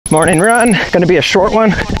Morning run, gonna be a short one.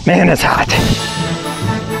 Man, it's hot.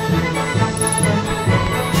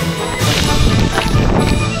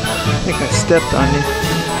 I think I stepped on you.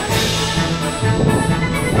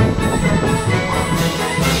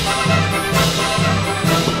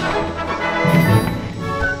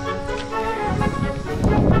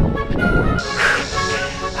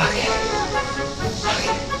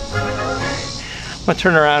 I'm gonna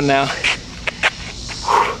turn around now. It's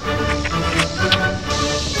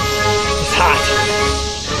hot.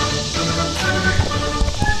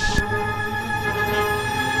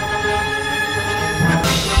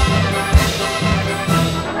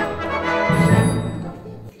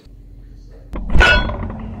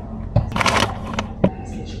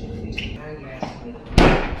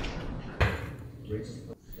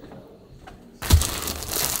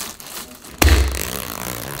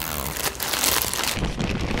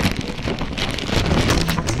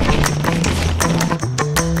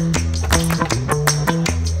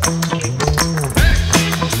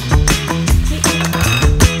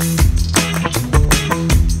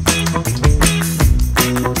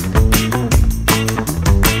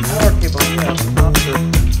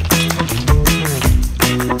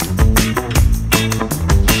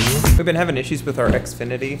 We've been having issues with our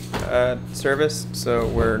Xfinity service, so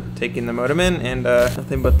we're taking the modem in, and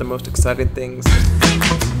nothing but the most exciting things.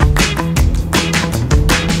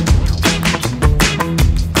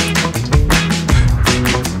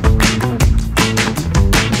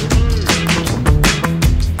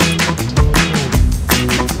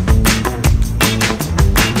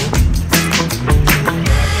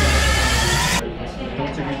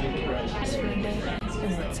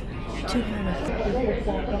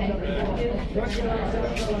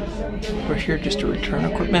 We're here just to return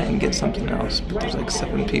equipment and get something else, but there's like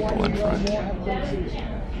 7 people in front.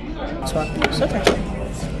 Swap this. Okay.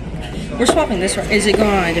 We're swapping this one. Is it going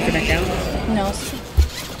on a different account? No.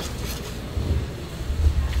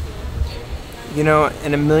 You know,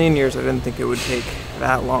 in a million years, I didn't think it would take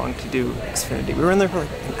that long to do Xfinity. We were in there for like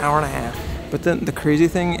an hour and a half. But then the crazy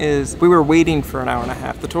thing is, we were waiting for an hour and a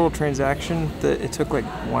half. The total transaction, it took like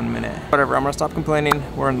 1 minute. Whatever, I'm gonna stop complaining.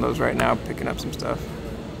 We're in those right now, picking up some stuff.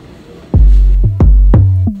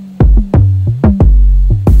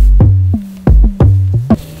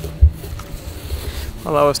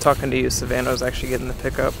 While I was talking to you, Savannah was actually getting the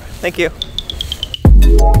pickup. Thank you.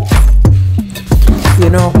 You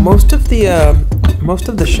know, most of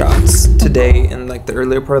the shots today in like the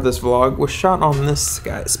earlier part of this vlog was shot on this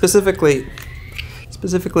guy, specifically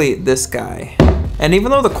this guy. And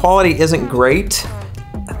even though the quality isn't great,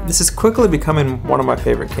 this is quickly becoming one of my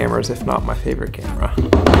favorite cameras, if not my favorite camera.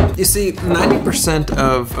 You see, 90%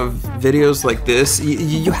 of videos like this,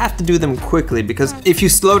 you have to do them quickly, because if you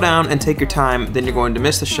slow down and take your time, then you're going to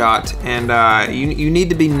miss the shot, and you need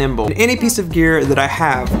to be nimble. Any piece of gear that I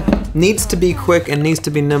have needs to be quick and needs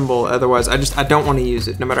to be nimble, otherwise I don't want to use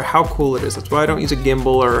it, no matter how cool it is. That's why I don't use a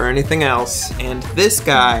gimbal or anything else. And this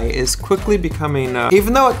guy is quickly becoming,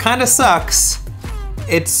 even though it kind of sucks,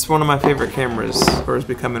 it's one of my favorite cameras, or is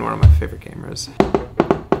becoming one of my favorite cameras.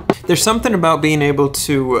 There's something about being able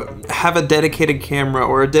to have a dedicated camera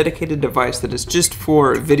or a dedicated device that is just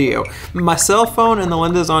for video. My cell phone and the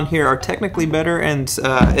lenses on here are technically better, and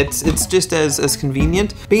it's just as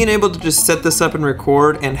convenient. Being able to just set this up and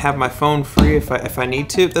record and have my phone free if I need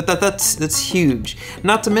to, that's huge.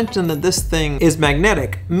 Not to mention that this thing is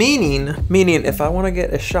magnetic, meaning if I want to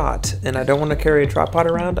get a shot and I don't want to carry a tripod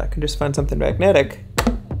around, I can just find something magnetic,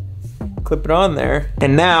 clip it on there,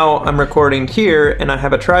 and now I'm recording here and I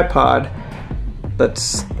have a tripod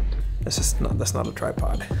that's not a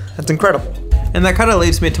tripod. That's incredible. And that kind of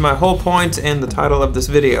leads me to my whole point and the title of this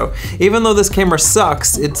video. Even though this camera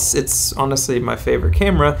sucks, it's honestly my favorite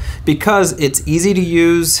camera because it's easy to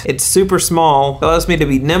use, it's super small, it allows me to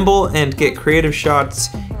be nimble and get creative shots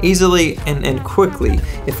easily and quickly.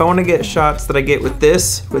 If I want to get shots that I get with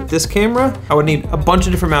this camera, I would need a bunch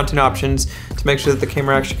of different mounting options to make sure that the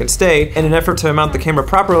camera actually can stay. In an effort to mount the camera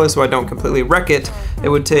properly so I don't completely wreck it, it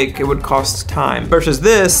would cost time. Versus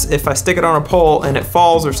this, if I stick it on a pole and it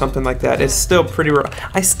falls or something like that, it's still pretty rough.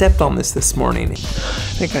 I stepped on this morning. I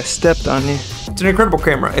think I stepped on you. It's an incredible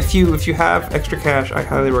camera. If you have extra cash, I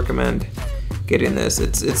highly recommend getting this.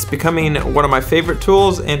 It's becoming one of my favorite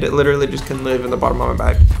tools, and it literally just can live in the bottom of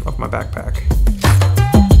my backpack.